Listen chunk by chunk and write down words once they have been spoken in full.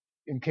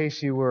in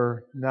case you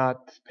were not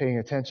paying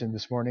attention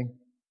this morning,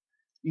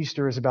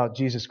 Easter is about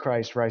Jesus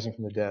Christ rising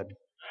from the dead.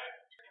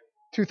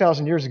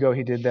 2,000 years ago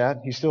he did that.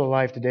 He's still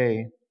alive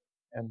today,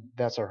 and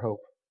that's our hope.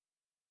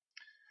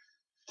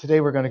 Today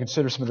we're going to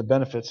consider some of the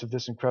benefits of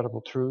this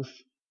incredible truth.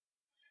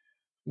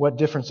 What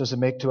difference does it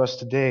make to us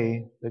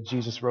today that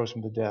Jesus rose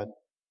from the dead?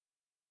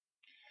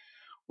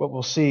 What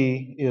we'll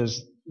see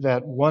is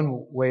that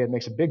one way it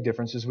makes a big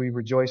difference is we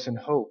rejoice in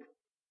hope.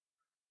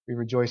 We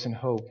rejoice in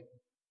hope,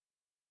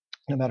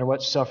 no matter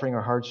what suffering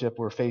or hardship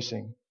we're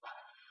facing.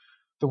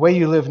 The way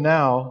you live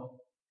now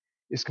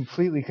is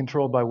completely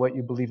controlled by what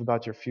you believe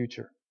about your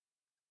future.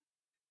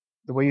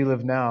 The way you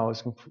live now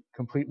is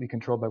completely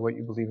controlled by what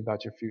you believe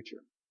about your future.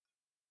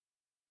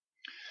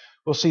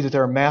 We'll see that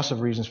there are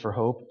massive reasons for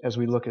hope as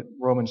we look at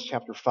Romans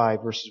chapter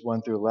 5, verses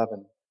 1 through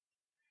 11.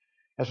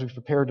 As we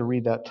prepare to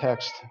read that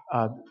text,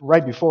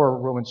 right before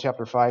Romans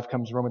chapter 5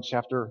 comes Romans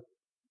chapter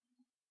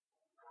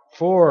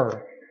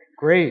 4.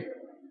 Great.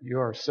 You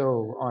are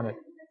so on it.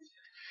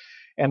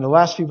 And the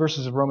last few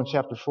verses of Romans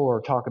chapter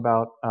 4 talk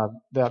about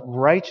that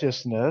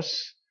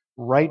righteousness,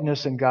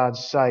 rightness in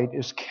God's sight,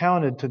 is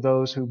counted to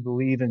those who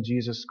believe in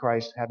Jesus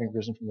Christ having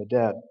risen from the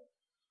dead.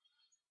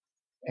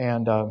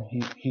 And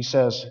he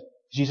says,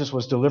 Jesus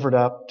was delivered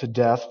up to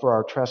death for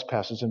our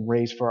trespasses and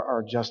raised for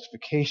our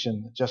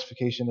justification.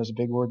 Justification is a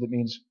big word that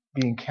means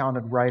being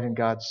counted right in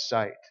God's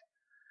sight.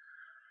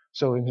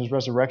 So in his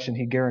resurrection,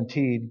 he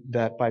guaranteed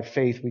that by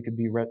faith we could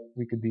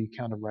be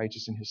counted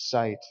righteous in his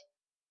sight.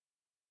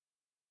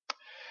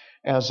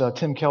 As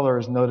Tim Keller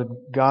has noted,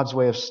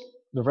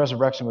 the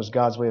resurrection was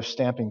God's way of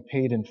stamping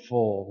paid in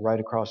full right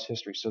across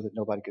history so that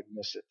nobody could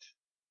miss it.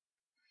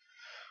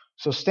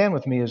 So stand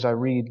with me as I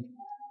read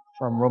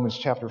from Romans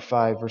chapter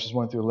 5, verses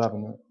 1 through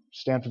 11.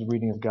 Stand for the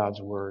reading of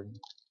God's word.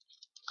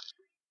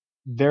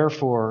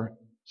 Therefore,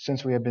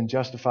 since we have been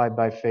justified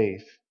by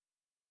faith,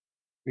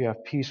 we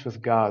have peace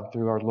with God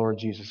through our Lord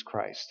Jesus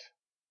Christ.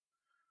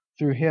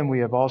 Through him we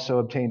have also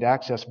obtained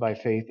access by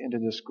faith into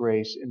this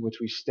grace in which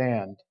we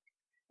stand,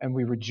 and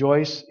we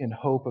rejoice in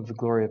hope of the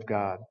glory of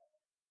God.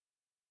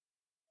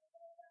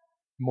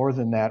 More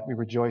than that, we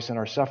rejoice in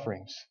our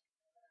sufferings,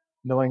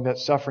 knowing that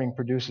suffering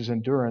produces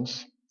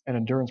endurance, and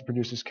endurance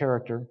produces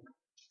character,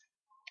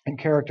 and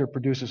character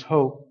produces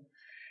hope,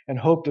 and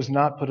hope does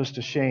not put us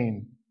to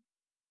shame,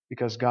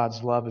 because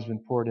God's love has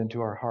been poured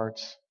into our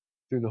hearts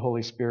through the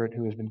Holy Spirit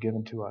who has been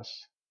given to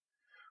us.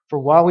 For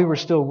while we were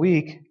still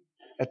weak,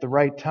 at the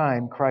right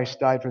time, Christ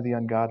died for the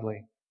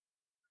ungodly.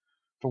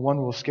 For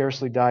one will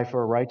scarcely die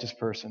for a righteous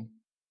person,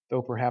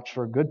 though perhaps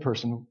for a good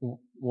person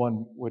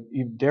one would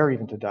dare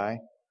even to die.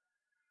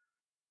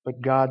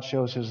 But God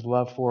shows his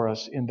love for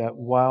us in that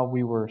while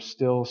we were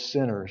still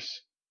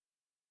sinners,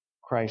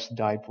 Christ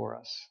died for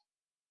us.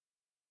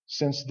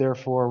 Since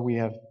therefore we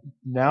have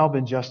now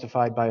been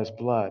justified by his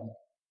blood,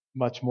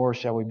 much more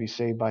shall we be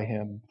saved by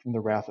him from the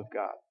wrath of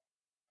God.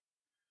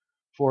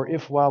 For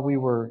if while we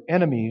were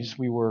enemies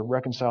we were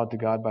reconciled to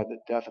God by the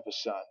death of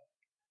his Son,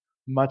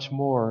 much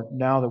more,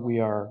 now that we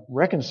are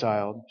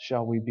reconciled,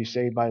 shall we be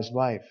saved by his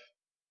life.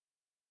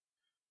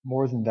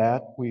 More than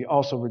that, we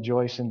also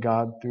rejoice in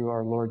God through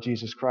our Lord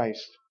Jesus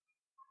Christ,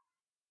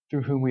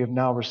 through whom we have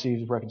now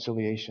received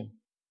reconciliation.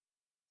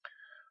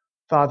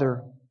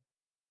 Father,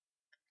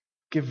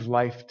 give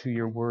life to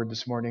your word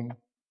this morning.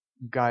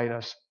 Guide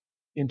us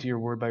into your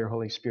word by your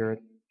Holy Spirit.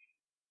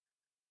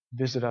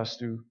 Visit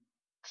us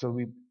so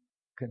we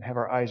can have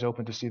our eyes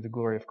open to see the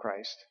glory of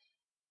Christ.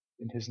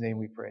 In his name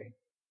we pray.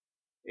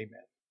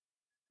 Amen.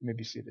 You may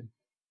be seated.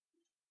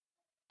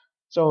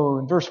 So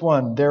in verse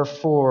 1,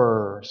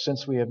 therefore,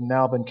 since we have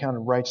now been counted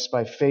righteous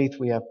by faith,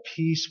 we have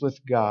peace with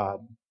God.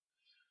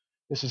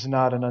 This is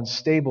not an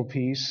unstable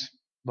peace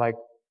like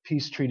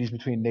peace treaties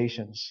between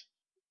nations.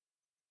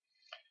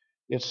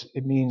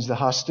 It means the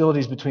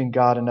hostilities between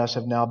God and us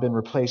have now been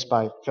replaced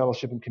by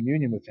fellowship and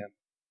communion with him.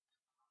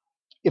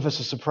 If it's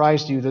a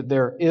surprise to you that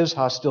there is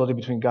hostility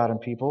between God and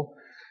people,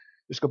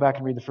 just go back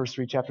and read the first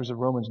 3 chapters of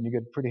Romans and you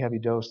get a pretty heavy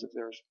dose that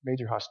there's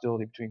major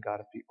hostility between God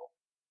and people.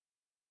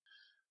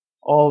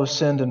 All have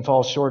sinned and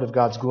fall short of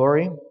God's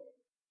glory.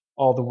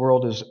 All the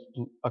world is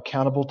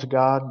accountable to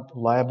God,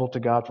 liable to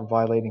God for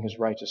violating his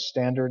righteous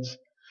standards.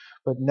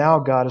 But now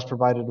God has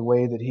provided a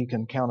way that he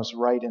can count us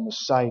right in the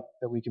sight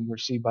that we can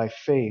receive by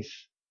faith.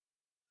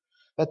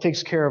 That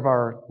takes care of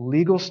our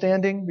legal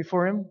standing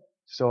before him,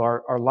 so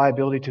our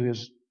liability to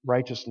his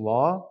righteous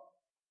law.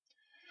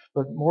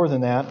 But more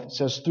than that, it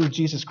says through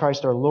Jesus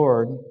Christ our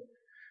Lord,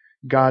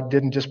 God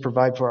didn't just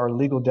provide for our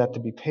legal debt to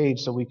be paid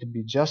so we could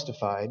be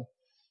justified.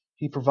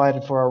 He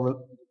provided for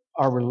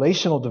our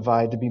relational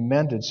divide to be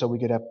mended so we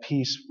could have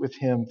peace with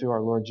him through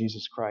our Lord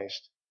Jesus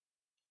Christ.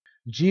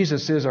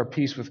 Jesus is our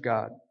peace with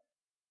God,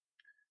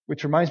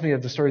 which reminds me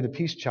of the story of the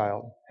Peace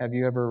Child. Have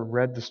you ever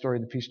read the story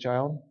of the Peace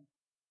Child?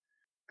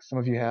 Some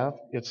of you have.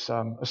 It's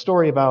a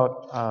story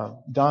about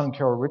Don and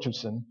Carol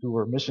Richardson, who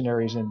were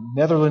missionaries in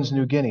Netherlands,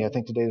 New Guinea. I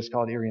think today it's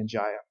called Irian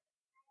Jaya,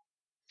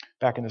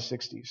 back in the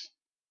 60s.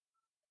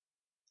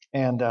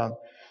 And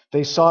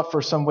They sought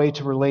for some way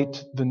to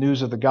relate the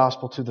news of the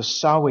gospel to the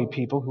Sawi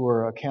people, who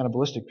are a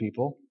cannibalistic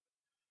people.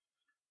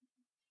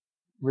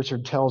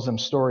 Richard tells them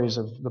stories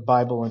of the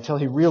Bible until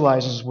he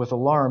realizes with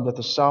alarm that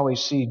the Sawi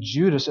see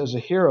Judas as a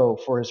hero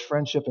for his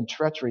friendship and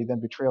treachery, then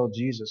betrayal of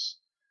Jesus.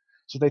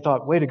 So they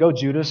thought, way to go,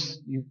 Judas.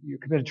 You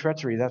committed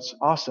treachery. That's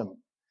awesome.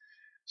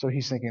 So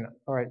he's thinking,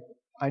 all right,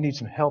 I need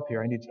some help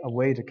here. I need a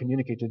way to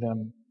communicate to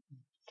them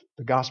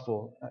the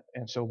gospel.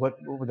 And so what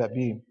would that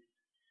be?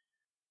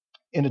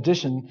 In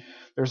addition,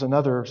 there's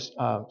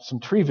some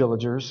tree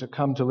villagers that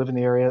come to live in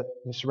the area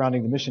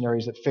surrounding the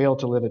missionaries that fail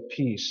to live at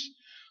peace.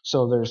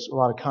 So there's a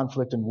lot of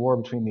conflict and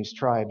war between these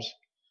tribes.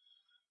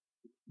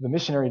 The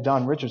missionary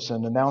Don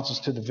Richardson announces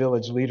to the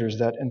village leaders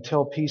that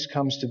until peace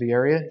comes to the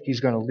area,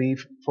 he's going to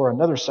leave for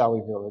another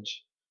Sawi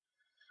village.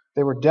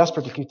 They were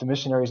desperate to keep the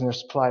missionaries in their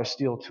supply of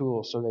steel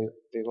tools, so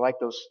they liked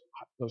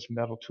those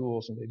metal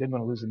tools, and they didn't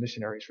want to lose the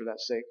missionaries for that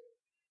sake.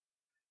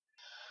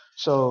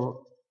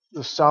 So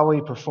the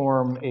Sawi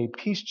perform a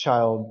peace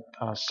child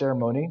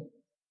ceremony.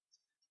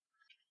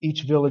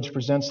 Each village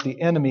presents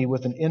the enemy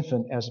with an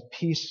infant as a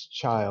peace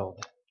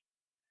child.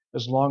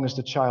 As long as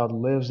the child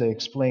lives, they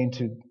explain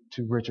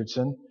to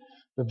Richardson,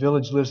 the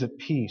village lives at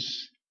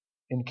peace.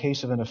 In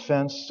case of an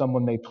offense,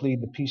 someone may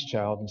plead the peace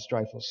child and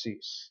strife will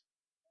cease.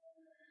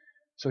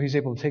 So he's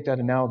able to take that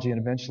analogy and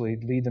eventually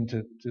lead them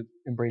to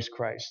embrace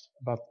Christ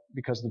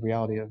because of the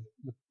reality of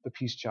the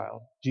peace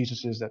child.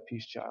 Jesus is that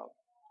peace child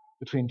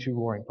between two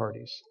warring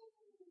parties.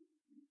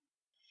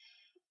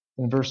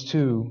 In verse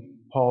 2,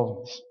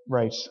 Paul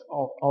writes,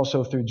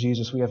 also through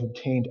Jesus we have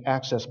obtained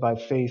access by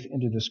faith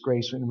into this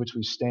grace in which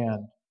we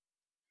stand.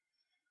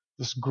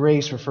 This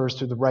grace refers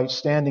to the right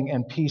standing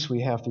and peace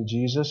we have through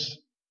Jesus.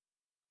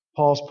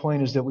 Paul's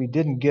point is that we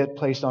didn't get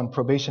placed on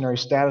probationary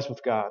status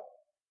with God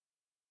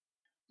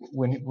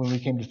when we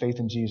came to faith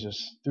in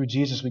Jesus. Through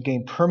Jesus, we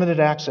gained permanent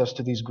access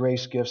to these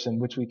grace gifts in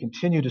which we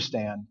continue to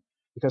stand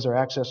because our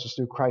access is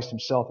through Christ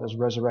himself as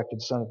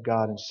resurrected Son of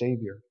God and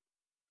Savior.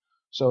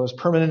 So as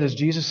permanent as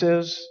Jesus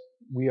is,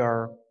 we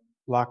are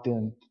locked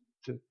in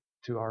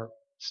to our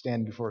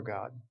stand before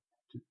God,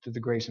 to the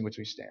grace in which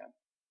we stand.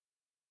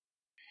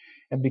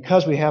 And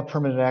because we have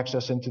permanent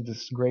access into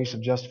this grace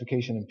of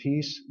justification and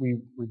peace, we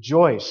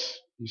rejoice,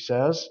 he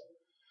says.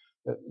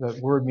 That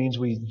word means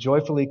we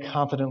joyfully,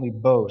 confidently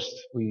boast.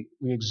 We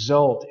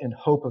exult in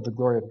hope of the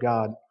glory of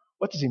God.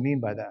 What does he mean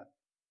by that?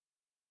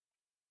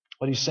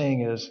 What he's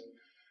saying is,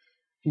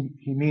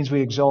 he means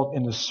we exult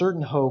in the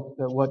certain hope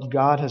that what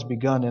God has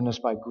begun in us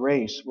by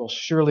grace will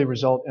surely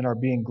result in our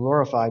being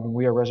glorified when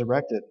we are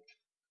resurrected.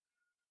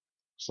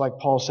 It's like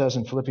Paul says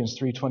in Philippians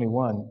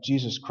 3:21,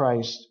 Jesus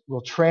Christ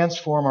will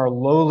transform our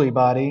lowly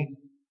body.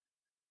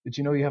 Did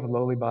you know you have a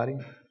lowly body?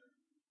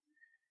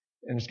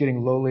 And it's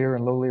getting lowlier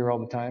and lowlier all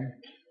the time?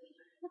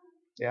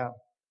 Yeah.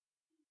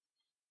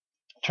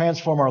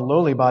 Transform our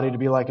lowly body to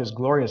be like his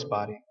glorious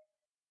body.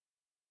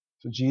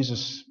 So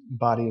Jesus'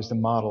 body is the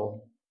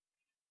model.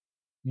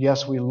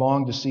 Yes, we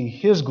long to see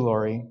his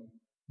glory,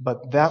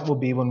 but that will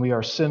be when we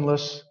are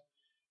sinless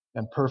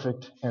and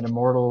perfect and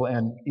immortal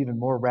and even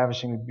more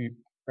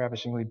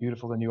ravishingly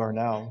beautiful than you are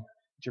now.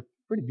 You're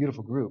a pretty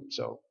beautiful group,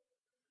 so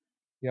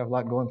you have a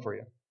lot going for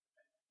you.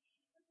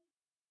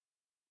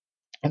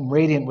 And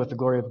radiant with the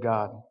glory of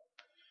God.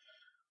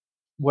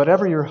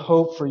 Whatever your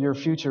hope for your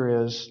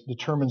future is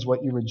determines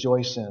what you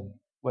rejoice in,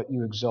 what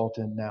you exult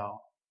in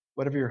now.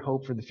 Whatever your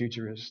hope for the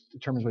future is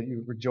determines what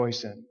you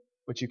rejoice in,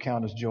 what you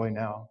count as joy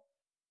now.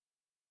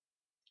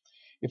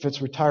 If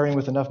it's retiring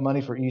with enough money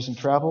for ease and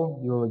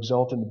travel, you will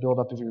exult in the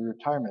buildup of your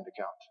retirement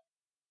account.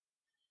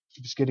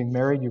 If it's getting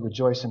married, you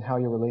rejoice in how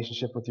your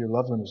relationship with your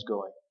loved one is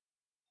going.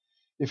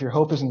 If your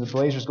hope is in the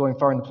Blazers going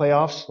far in the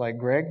playoffs, like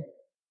Greg,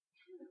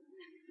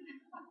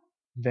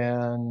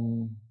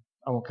 then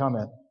I won't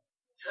comment.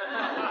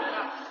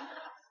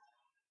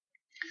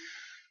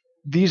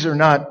 These are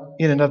not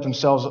in and of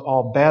themselves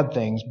all bad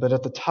things, but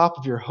at the top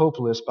of your hope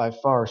list by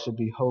far should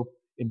be hope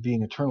in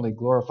being eternally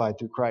glorified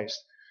through Christ.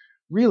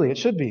 Really, it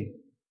should be.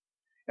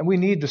 And we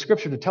need the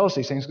Scripture to tell us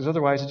these things because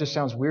otherwise it just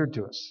sounds weird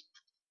to us.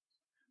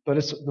 But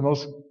it's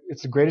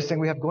the greatest thing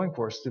we have going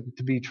for us,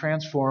 to be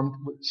transformed,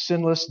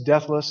 sinless,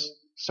 deathless,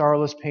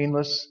 sorrowless,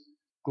 painless,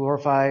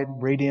 glorified,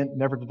 radiant,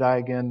 never to die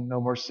again,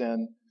 no more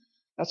sin.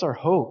 That's our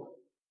hope.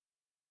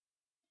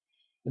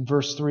 In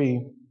verse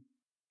 3,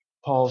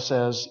 Paul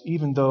says,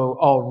 even though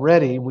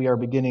already we are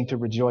beginning to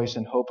rejoice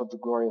in hope of the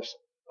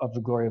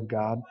glory of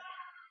God,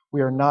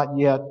 we are not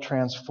yet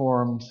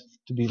transformed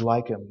to be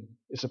like him.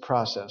 It's a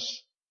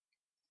process.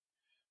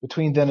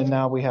 Between then and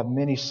now, we have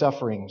many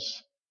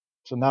sufferings.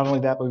 So not only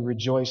that, but we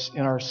rejoice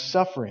in our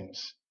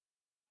sufferings.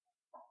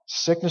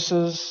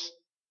 Sicknesses,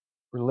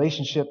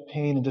 relationship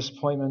pain and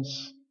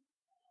disappointments,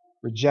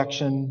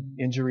 rejection,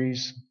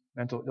 injuries,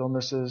 mental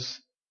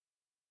illnesses,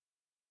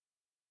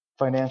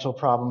 financial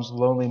problems,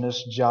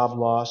 loneliness, job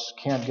loss,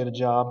 can't get a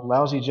job,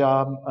 lousy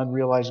job,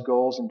 unrealized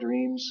goals and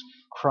dreams,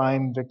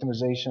 crime,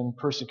 victimization,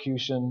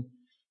 persecution,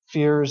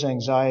 fears,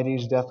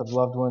 anxieties, death of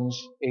loved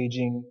ones,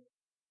 aging,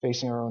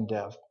 facing our own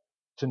death,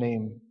 to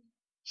name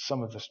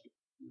some of the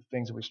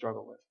things that we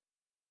struggle with.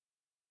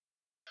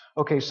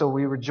 Okay, so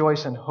we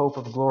rejoice in hope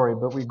of glory,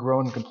 but we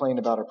groan and complain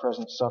about our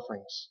present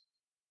sufferings.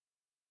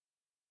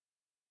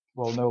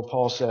 Well, no,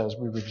 Paul says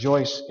we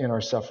rejoice in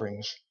our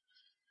sufferings.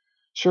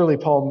 Surely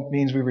Paul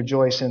means we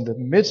rejoice in the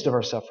midst of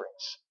our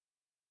sufferings.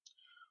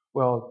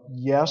 Well,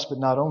 yes, but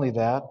not only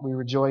that, we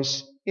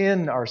rejoice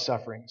in our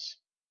sufferings.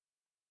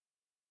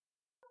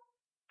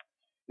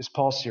 Is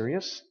Paul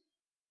serious?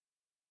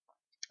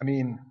 I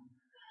mean,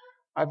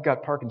 I've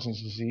got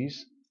Parkinson's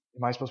disease.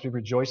 Am I supposed to be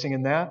rejoicing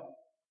in that?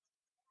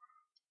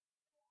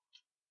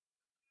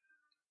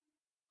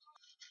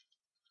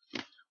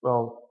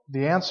 Well,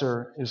 the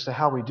answer as to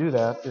how we do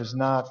that is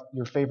not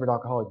your favorite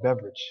alcoholic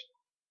beverage.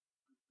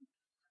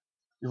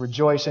 You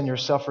rejoice in your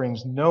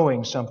sufferings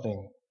knowing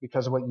something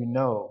because of what you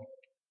know.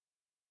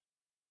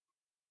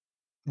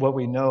 What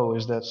we know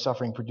is that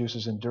suffering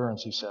produces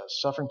endurance, he says.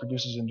 Suffering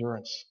produces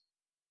endurance.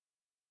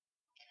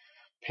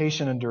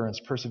 Patient endurance,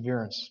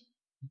 perseverance.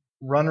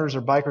 Runners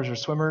or bikers or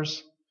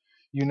swimmers,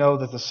 you know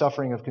that the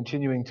suffering of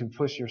continuing to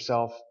push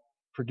yourself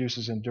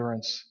produces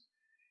endurance.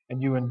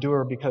 And you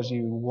endure because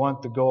you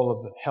want the goal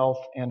of health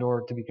and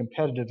or to be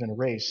competitive in a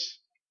race.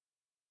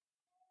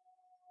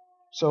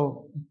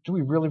 So, do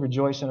we really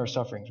rejoice in our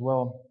sufferings?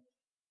 Well,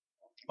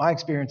 my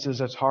experience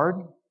is it's hard.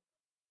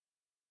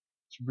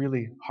 It's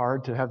really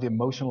hard to have the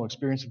emotional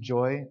experience of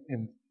joy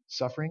in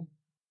suffering.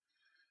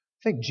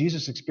 I think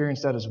Jesus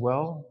experienced that as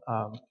well.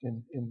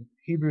 In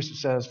Hebrews it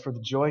says, for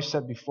the joy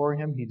set before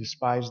him, he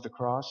despised the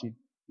cross. He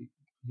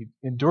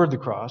endured the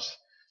cross,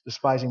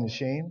 despising the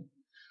shame.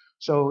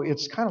 So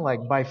it's kind of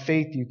like by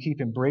faith you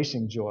keep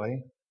embracing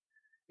joy,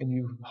 and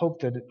you hope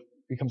that it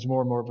becomes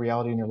more and more of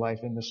reality in your life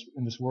in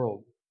this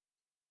world.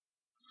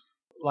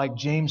 Like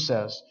James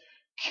says,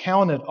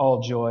 count it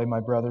all joy, my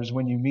brothers,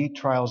 when you meet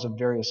trials of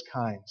various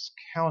kinds.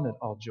 Count it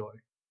all joy.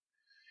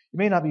 You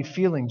may not be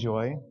feeling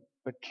joy,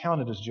 but count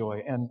it as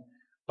joy. And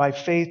by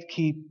faith,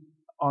 keep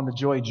on the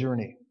joy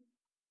journey.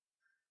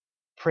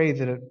 Pray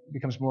that it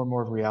becomes more and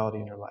more of reality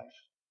in your life.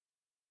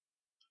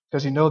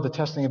 Because you know the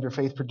testing of your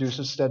faith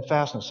produces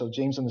steadfastness. So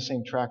James on the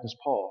same track as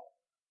Paul.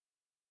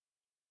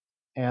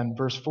 And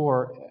verse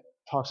 4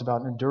 talks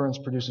about endurance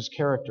produces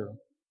character.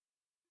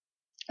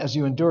 As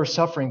you endure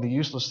suffering, the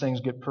useless things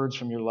get purged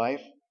from your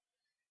life,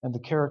 and the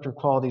character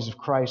qualities of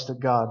Christ that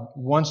God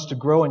wants to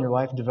grow in your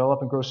life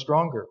develop and grow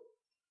stronger.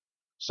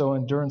 So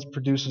endurance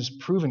produces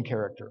proven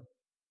character,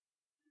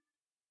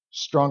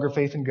 stronger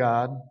faith in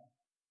God,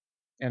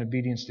 and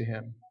obedience to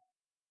Him.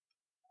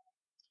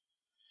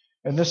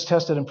 And this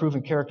tested and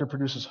proven character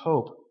produces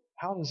hope.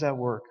 How does that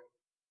work?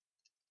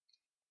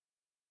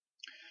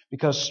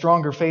 Because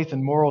stronger faith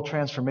and moral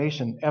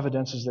transformation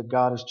evidences that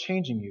God is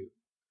changing you.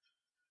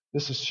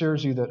 This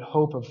assures you that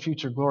hope of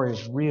future glory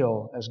is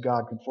real as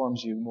God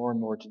conforms you more and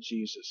more to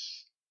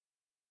Jesus.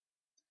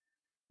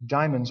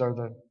 Diamonds are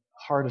the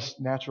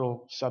hardest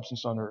natural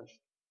substance on earth.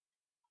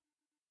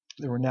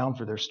 They're renowned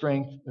for their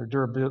strength, their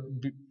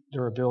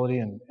durability,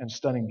 and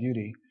stunning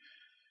beauty.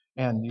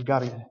 And you've got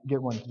to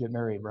get one to get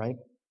married, right?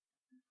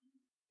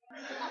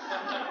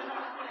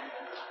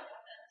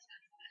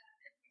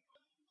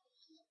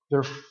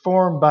 They're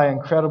formed by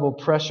incredible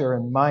pressure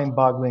and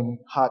mind-boggling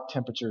hot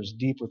temperatures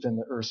deep within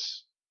the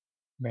Earth's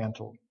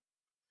mantle.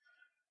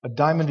 A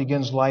diamond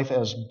begins life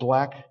as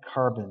black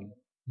carbon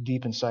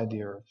deep inside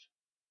the Earth.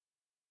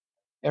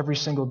 Every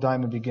single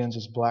diamond begins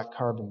as black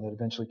carbon that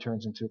eventually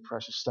turns into a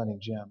precious, stunning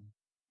gem.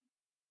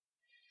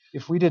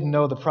 If we didn't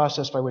know the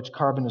process by which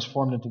carbon is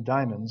formed into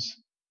diamonds,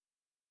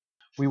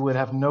 we would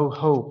have no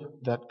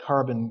hope that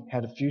carbon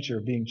had a future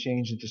of being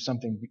changed into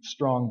something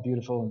strong,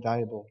 beautiful, and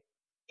valuable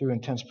through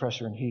intense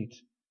pressure and heat.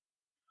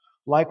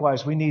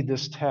 Likewise, we need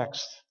this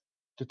text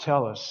to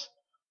tell us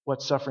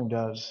what suffering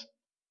does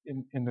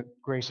in the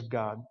grace of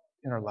God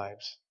in our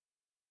lives.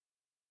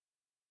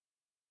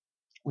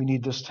 We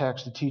need this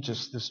text to teach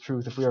us this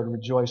truth if we are to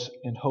rejoice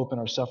in hope in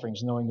our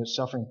sufferings, knowing that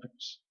suffering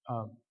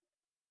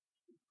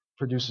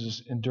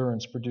produces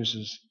endurance,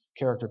 produces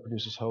character,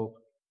 produces hope.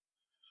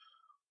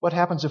 What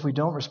happens if we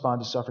don't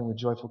respond to suffering with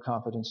joyful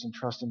confidence and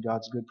trust in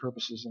God's good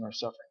purposes in our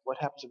suffering? What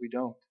happens if we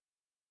don't?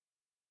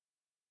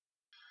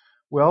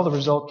 Well, the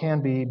result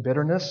can be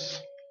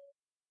bitterness,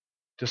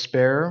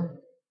 despair,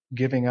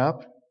 giving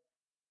up,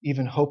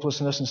 even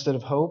hopelessness instead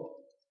of hope.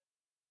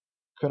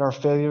 Could our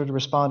failure to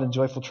respond in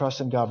joyful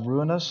trust in God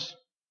ruin us,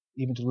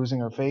 even to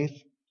losing our faith?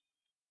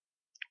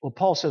 Well,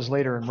 Paul says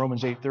later in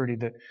Romans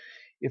 8:30 that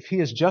if He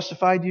has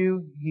justified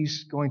you,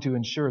 He's going to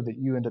ensure that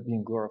you end up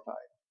being glorified.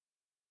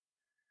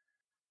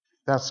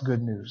 That's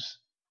good news.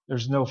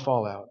 There's no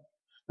fallout.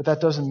 But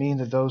that doesn't mean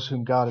that those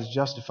whom God has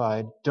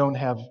justified don't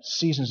have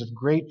seasons of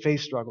great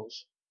faith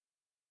struggles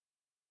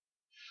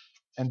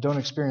and don't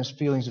experience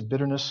feelings of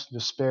bitterness,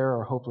 despair,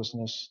 or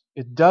hopelessness.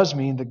 It does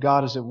mean that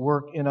God is at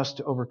work in us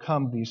to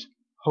overcome these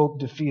hope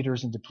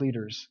defeaters and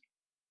depleters.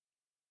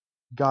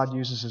 God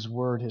uses His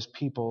Word, His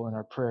people, and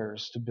our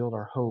prayers to build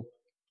our hope.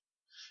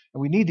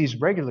 And we need these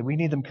regularly. We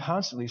need them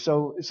constantly.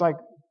 So it's like,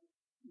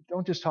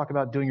 don't just talk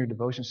about doing your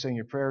devotions, saying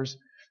your prayers.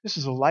 This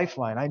is a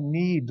lifeline. I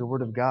need the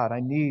Word of God.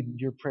 I need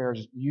your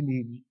prayers. You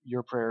need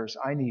your prayers.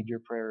 I need your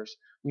prayers.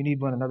 We need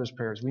one another's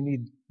prayers. We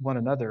need one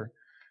another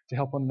to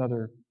help one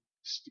another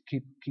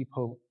keep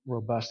hope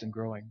robust and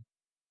growing.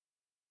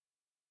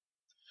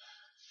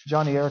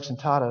 Johnny Erickson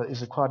Tata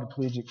is a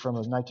quadriplegic from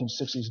a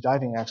 1960s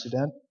diving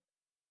accident.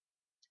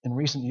 In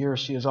recent years,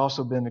 she has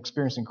also been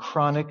experiencing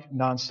chronic,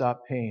 nonstop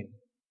pain.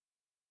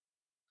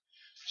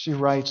 She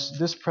writes,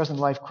 "This present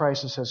life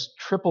crisis has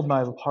tripled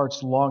my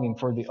heart's longing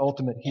for the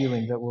ultimate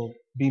healing that will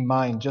be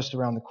mine just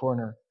around the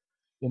corner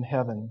in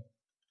heaven.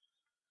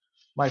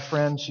 My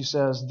friend," she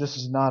says, "this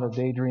is not a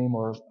daydream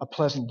or a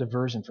pleasant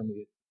diversion for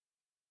me.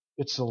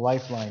 It's a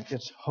lifeline.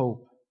 It's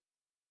hope.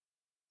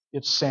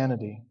 It's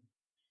sanity.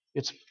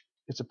 It's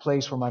a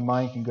place where my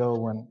mind can go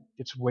when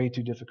it's way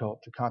too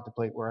difficult to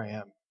contemplate where I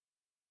am."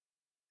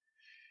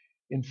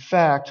 In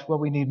fact, what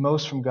we need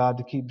most from God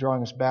to keep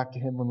drawing us back to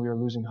Him when we are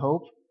losing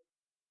hope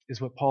is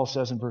what Paul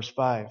says in verse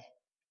 5.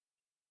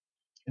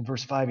 In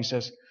verse 5 he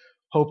says,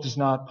 "Hope does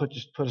not put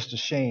us to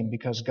shame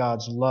because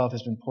God's love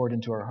has been poured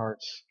into our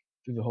hearts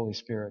through the Holy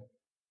Spirit."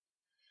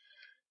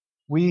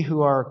 We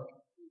who are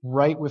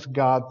right with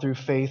God through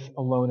faith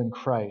alone in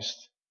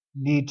Christ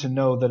need to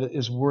know that it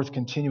is worth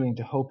continuing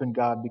to hope in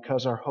God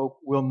because our hope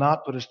will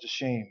not put us to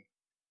shame.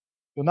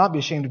 You'll not be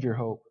ashamed of your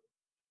hope.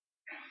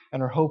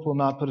 And our hope will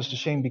not put us to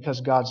shame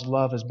because God's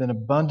love has been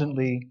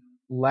abundantly,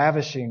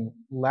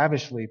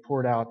 lavishly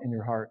poured out in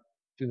your heart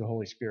through the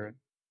Holy Spirit.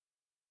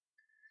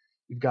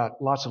 You've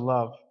got lots of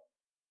love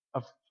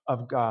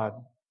of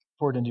God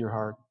poured into your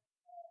heart.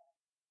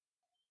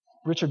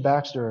 Richard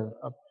Baxter,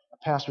 a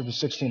pastor of the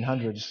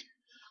 1600s,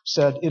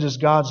 said, "It is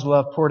God's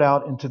love poured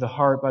out into the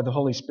heart by the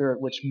Holy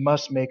Spirit which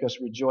must make us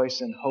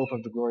rejoice in hope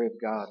of the glory of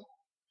God.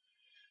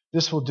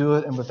 This will do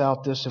it, and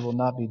without this it will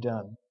not be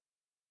done."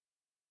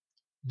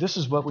 This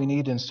is what we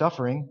need in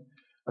suffering,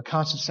 a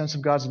constant sense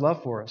of God's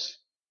love for us.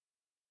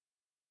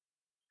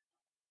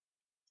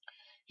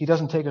 He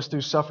doesn't take us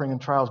through suffering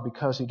and trials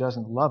because He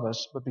doesn't love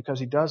us, but because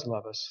He does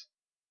love us.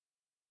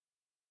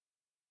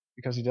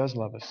 Because He does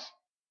love us.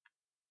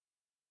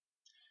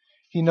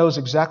 He knows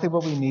exactly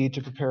what we need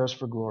to prepare us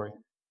for glory.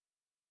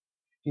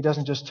 He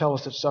doesn't just tell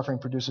us that suffering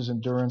produces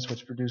endurance,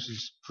 which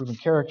produces proven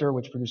character,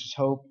 which produces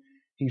hope.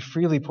 He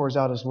freely pours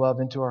out His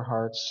love into our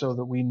hearts so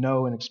that we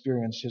know and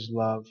experience His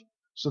love,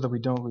 so that we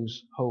don't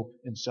lose hope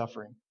in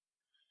suffering.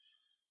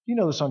 You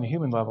know this on a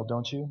human level,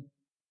 don't you?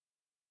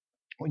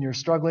 When you're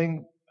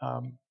struggling,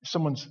 if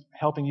someone's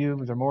helping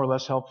you, they're more or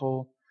less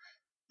helpful,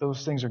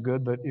 those things are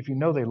good, but if you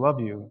know they love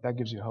you, that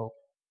gives you hope.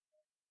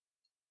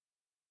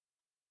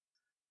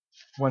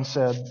 One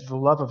said, "The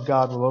love of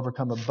God will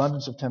overcome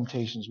abundance of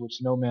temptations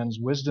which no man's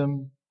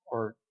wisdom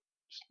or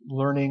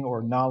learning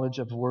or knowledge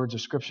of the words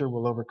of Scripture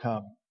will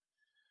overcome.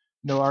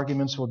 No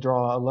arguments will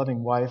draw a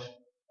loving wife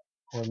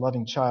or a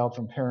loving child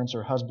from parents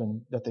or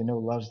husband that they know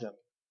loves them."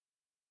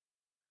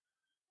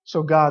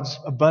 So God's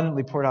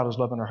abundantly poured out His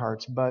love in our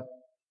hearts, but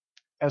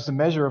as the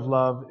measure of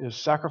love is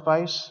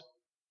sacrifice,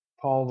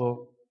 Paul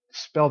will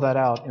spell that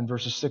out in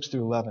verses 6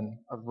 through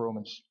 11 of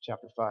Romans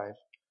chapter 5.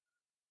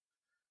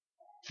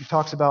 He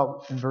talks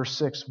about in verse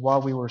 6,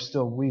 "While we were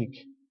still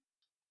weak,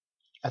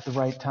 at the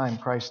right time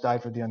Christ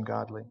died for the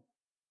ungodly."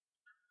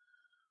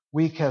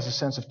 Weak has a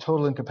sense of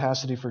total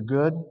incapacity for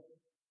good.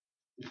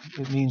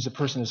 It means the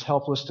person is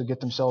helpless to get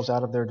themselves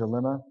out of their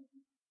dilemma.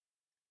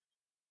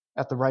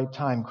 At the right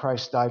time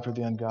Christ died for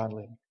the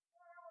ungodly.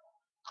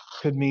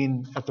 Could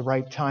mean at the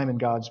right time in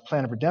God's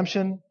plan of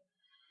redemption,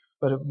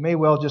 but it may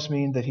well just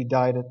mean that He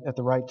died at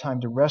the right time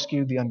to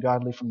rescue the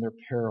ungodly from their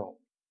peril.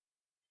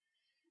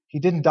 He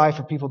didn't die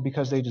for people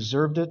because they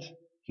deserved it.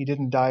 He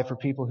didn't die for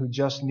people who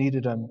just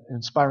needed an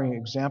inspiring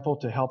example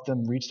to help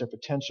them reach their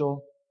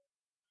potential.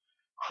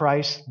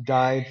 Christ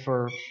died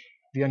for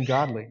the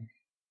ungodly.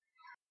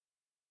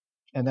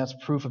 And that's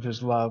proof of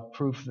His love,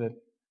 proof that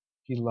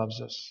He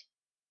loves us.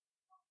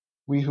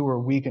 We who are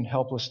weak and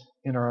helpless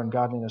in our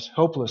ungodliness,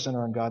 hopeless in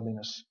our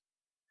ungodliness.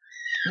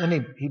 And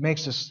then he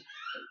makes this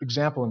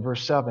example in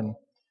verse 7.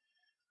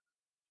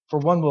 "For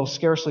one will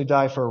scarcely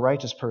die for a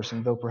righteous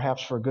person, though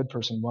perhaps for a good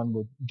person one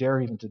would dare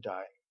even to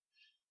die.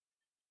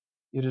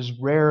 It is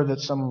rare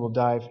that someone will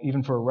die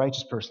even for a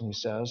righteous person," he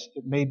says.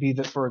 "It may be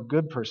that for a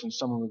good person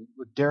someone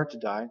would dare to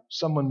die.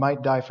 Someone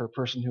might die for a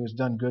person who has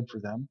done good for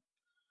them.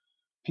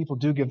 People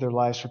do give their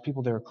lives for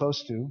people they are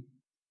close to,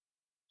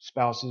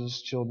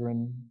 spouses,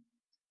 children,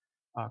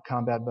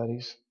 combat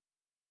buddies."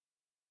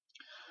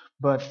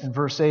 But in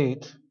verse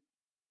 8,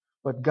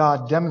 "But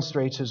God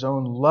demonstrates His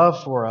own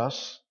love for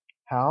us."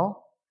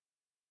 How?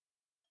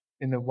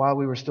 In that while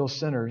we were still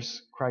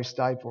sinners, Christ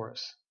died for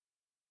us.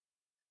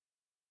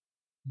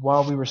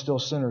 While we were still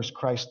sinners,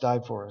 Christ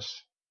died for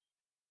us.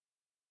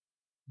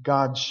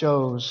 God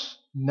shows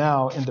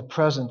now in the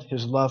present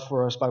His love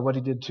for us by what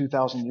He did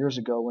 2,000 years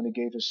ago when He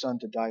gave His Son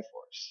to die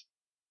for us.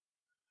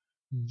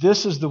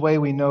 This is the way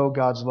we know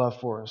God's love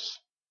for us.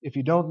 If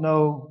you don't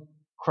know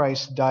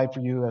Christ died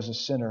for you as a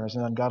sinner, as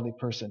an ungodly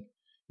person,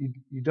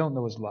 you don't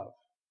know His love.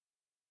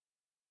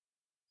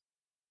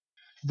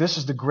 This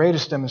is the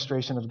greatest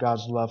demonstration of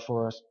God's love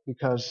for us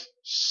because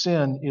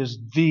sin is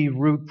the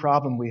root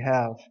problem we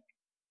have,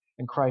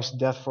 and Christ's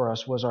death for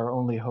us was our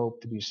only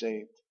hope to be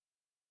saved.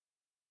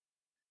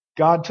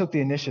 God took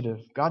the initiative.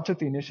 God took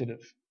the initiative.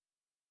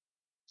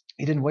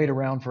 He didn't wait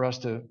around for us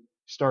to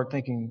start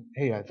thinking,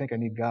 hey, I think I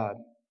need God.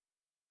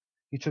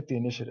 He took the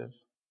initiative.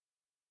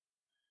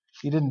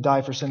 He didn't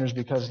die for sinners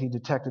because he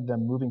detected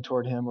them moving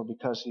toward him or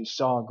because he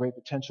saw great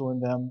potential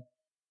in them.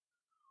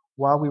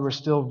 While we were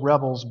still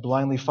rebels,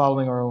 blindly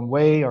following our own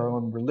way, our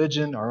own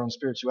religion, our own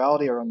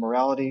spirituality, our own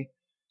morality,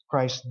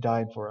 Christ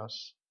died for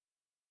us.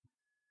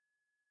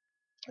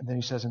 And then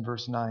he says in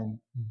verse 9,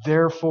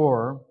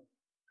 therefore,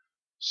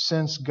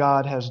 since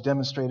God has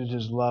demonstrated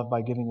his love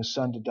by giving his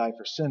Son to die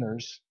for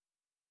sinners,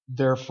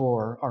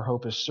 therefore our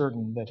hope is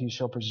certain that he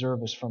shall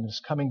preserve us from his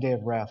coming day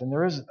of wrath. And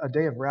there is a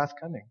day of wrath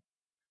coming.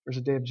 There's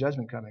a day of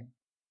judgment coming.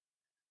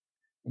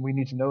 And we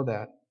need to know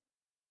that.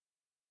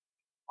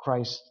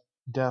 Christ's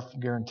death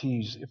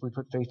guarantees if we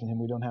put faith in him,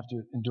 we don't have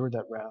to endure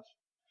that wrath.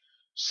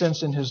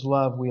 Since in his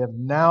love we have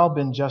now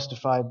been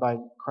justified by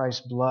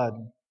Christ's blood,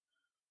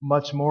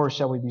 much more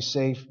shall we be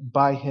safe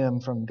by him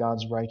from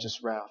God's righteous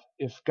wrath.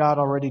 If God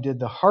already did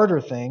the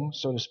harder thing,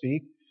 so to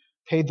speak,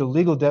 paid the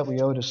legal debt we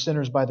owe to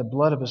sinners by the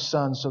blood of his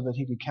Son so that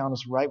he could count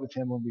us right with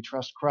him when we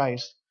trust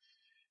Christ,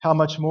 how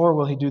much more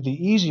will he do the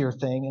easier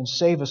thing and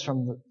save us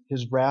from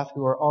his wrath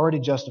who are already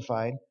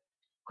justified?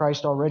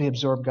 Christ already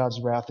absorbed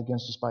God's wrath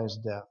against us by his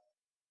death.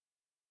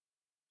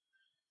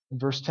 And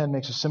verse 10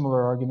 makes a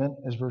similar argument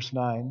as verse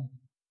 9.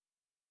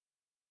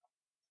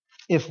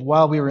 If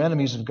while we were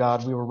enemies of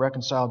God, we were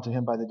reconciled to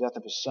him by the death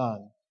of his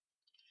Son,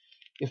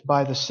 if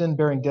by the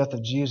sin-bearing death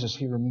of Jesus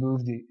he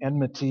removed the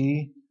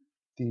enmity,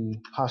 the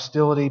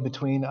hostility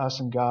between us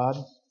and God,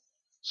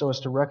 so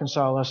as to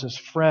reconcile us as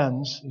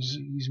friends,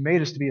 he's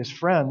made us to be his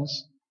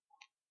friends,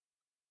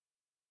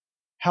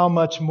 how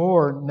much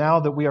more, now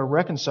that we are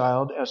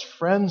reconciled as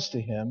friends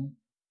to him,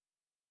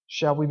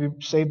 shall we be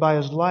saved by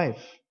his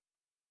life?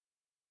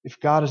 If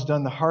God has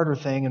done the harder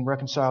thing and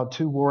reconciled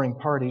two warring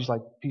parties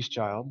like Peace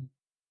Child,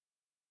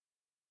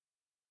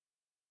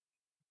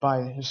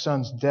 by his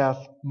Son's death,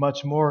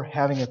 much more,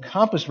 having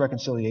accomplished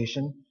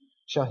reconciliation,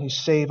 shall he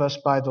save us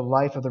by the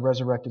life of the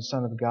resurrected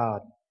Son of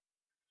God.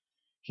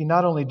 He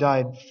not only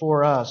died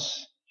for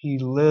us, he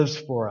lives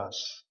for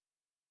us.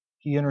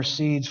 He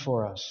intercedes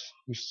for us.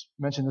 We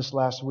mentioned this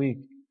last week.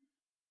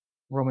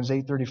 Romans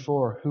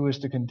 8:34, who is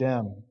to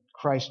condemn?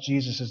 Christ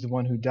Jesus is the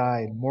one who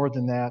died. More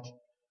than that,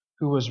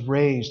 who was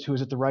raised, who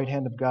is at the right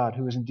hand of God,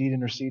 who is indeed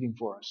interceding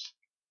for us.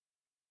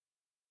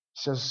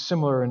 It says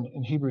similar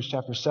in Hebrews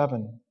chapter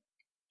 7.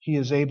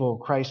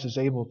 Christ is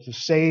able to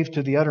save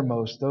to the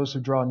uttermost those who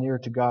draw near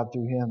to God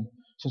through him,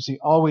 since he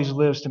always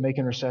lives to make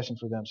intercession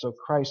for them. So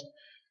Christ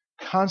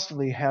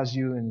constantly has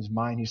you in his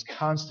mind. He's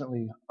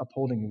constantly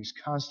upholding you. He's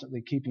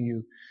constantly keeping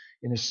you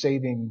in his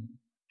saving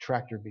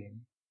tractor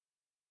beam.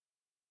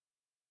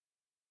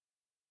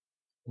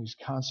 He's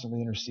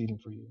constantly interceding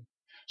for you.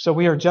 So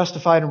we are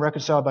justified and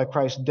reconciled by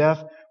Christ's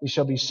death. We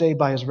shall be saved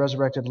by his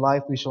resurrected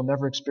life. We shall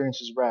never experience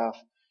his wrath.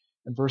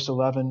 In verse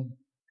 11,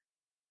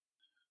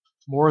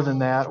 more than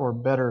that, or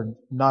better,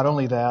 not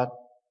only that,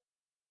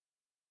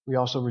 we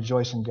also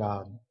rejoice in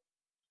God.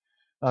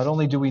 Not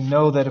only do we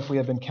know that if we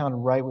have been counted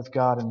right with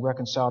God and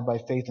reconciled by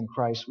faith in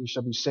Christ, we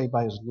shall be saved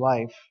by his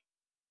life,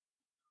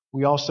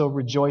 we also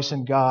rejoice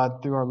in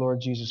God through our Lord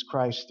Jesus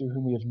Christ, through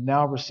whom we have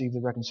now received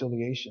the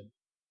reconciliation.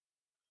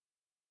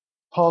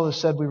 Paul has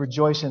said we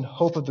rejoice in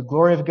hope of the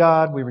glory of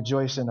God. We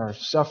rejoice in our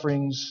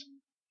sufferings.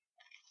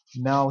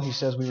 Now he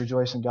says we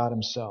rejoice in God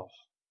himself.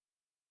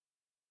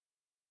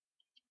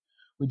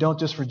 We don't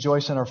just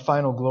rejoice in our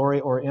final glory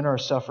or in our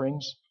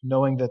sufferings,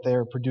 knowing that they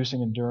are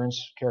producing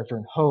endurance, character,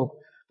 and hope,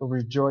 but we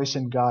rejoice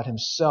in God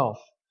himself.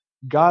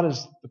 God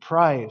is the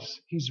prize.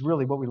 He's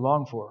really what we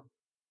long for.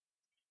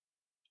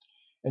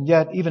 And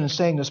yet, even in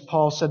saying this,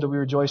 Paul said that we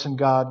rejoice in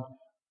God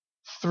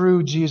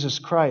through Jesus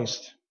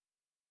Christ,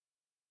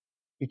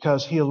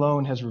 because he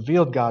alone has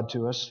revealed God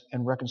to us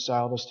and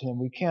reconciled us to him.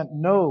 We can't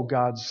know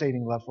God's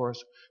saving love for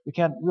us. We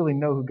can't really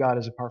know who God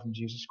is apart from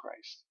Jesus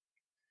Christ.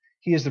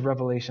 He is the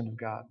revelation of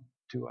God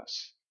to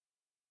us.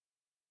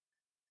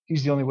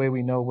 He's the only way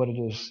we know what it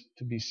is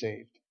to be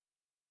saved.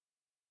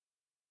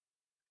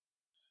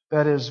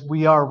 That is,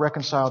 we are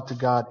reconciled to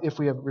God if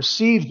we have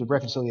received the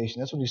reconciliation.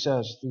 That's what he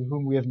says, through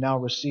whom we have now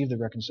received the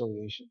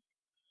reconciliation,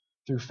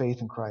 through faith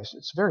in Christ.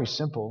 It's very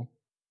simple.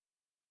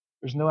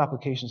 There's no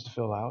applications to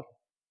fill out.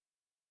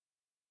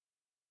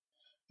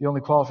 The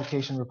only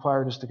qualification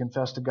required is to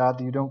confess to God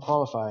that you don't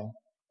qualify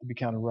to be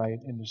counted right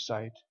in his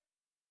sight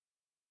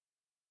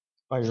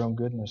by your own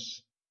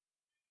goodness.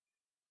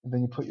 And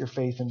then you put your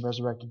faith in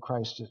resurrected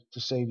Christ to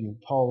save you.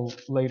 Paul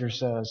later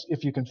says,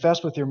 if you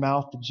confess with your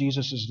mouth that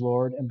Jesus is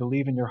Lord and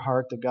believe in your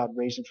heart that God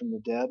raised him from the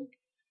dead,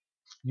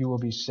 you will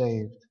be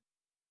saved.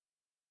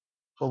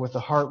 For with the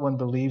heart one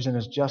believes and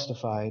is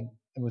justified,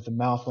 and with the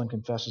mouth one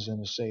confesses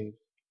and is saved.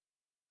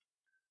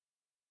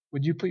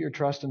 Would you put your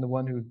trust in the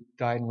one who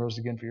died and rose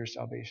again for your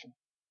salvation?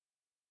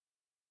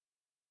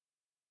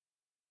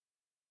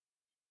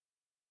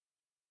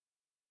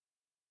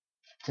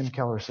 Tim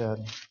Keller said,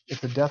 if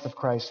the death of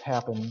Christ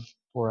happened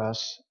for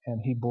us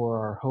and he bore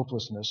our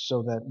hopelessness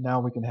so that now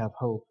we can have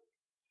hope,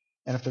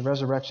 and if the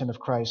resurrection of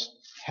Christ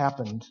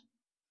happened,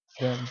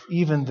 then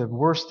even the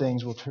worst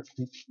things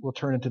will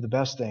turn into the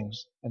best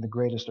things, and the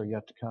greatest are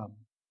yet to come.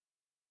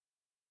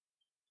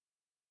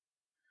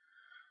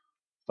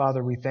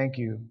 Father, we thank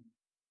you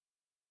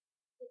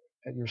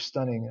at your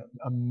stunning,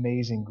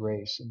 amazing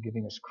grace in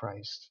giving us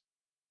Christ,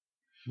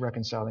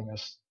 reconciling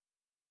us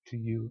to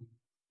you.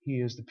 He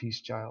is the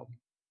peace child.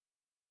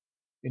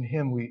 In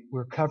him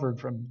we're covered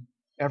from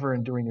ever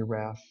enduring your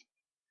wrath.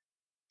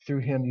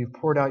 Through him you've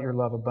poured out your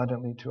love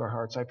abundantly to our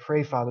hearts. I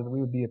pray, Father, that we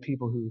would be a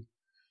people who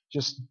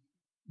just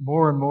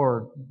more and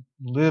more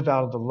live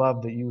out of the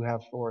love that you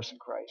have for us in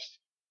Christ.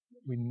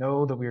 We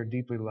know that we are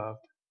deeply loved.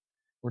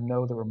 We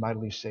know that we're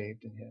mightily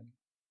saved in him.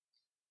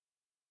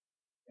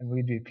 And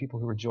we'd be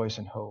people who rejoice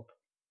in hope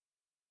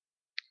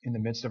in the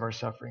midst of our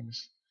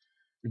sufferings,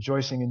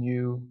 rejoicing in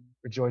you,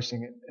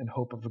 rejoicing in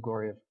hope of the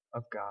glory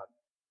of God.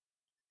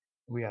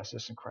 We ask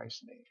this in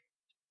Christ's name.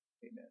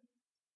 Amen.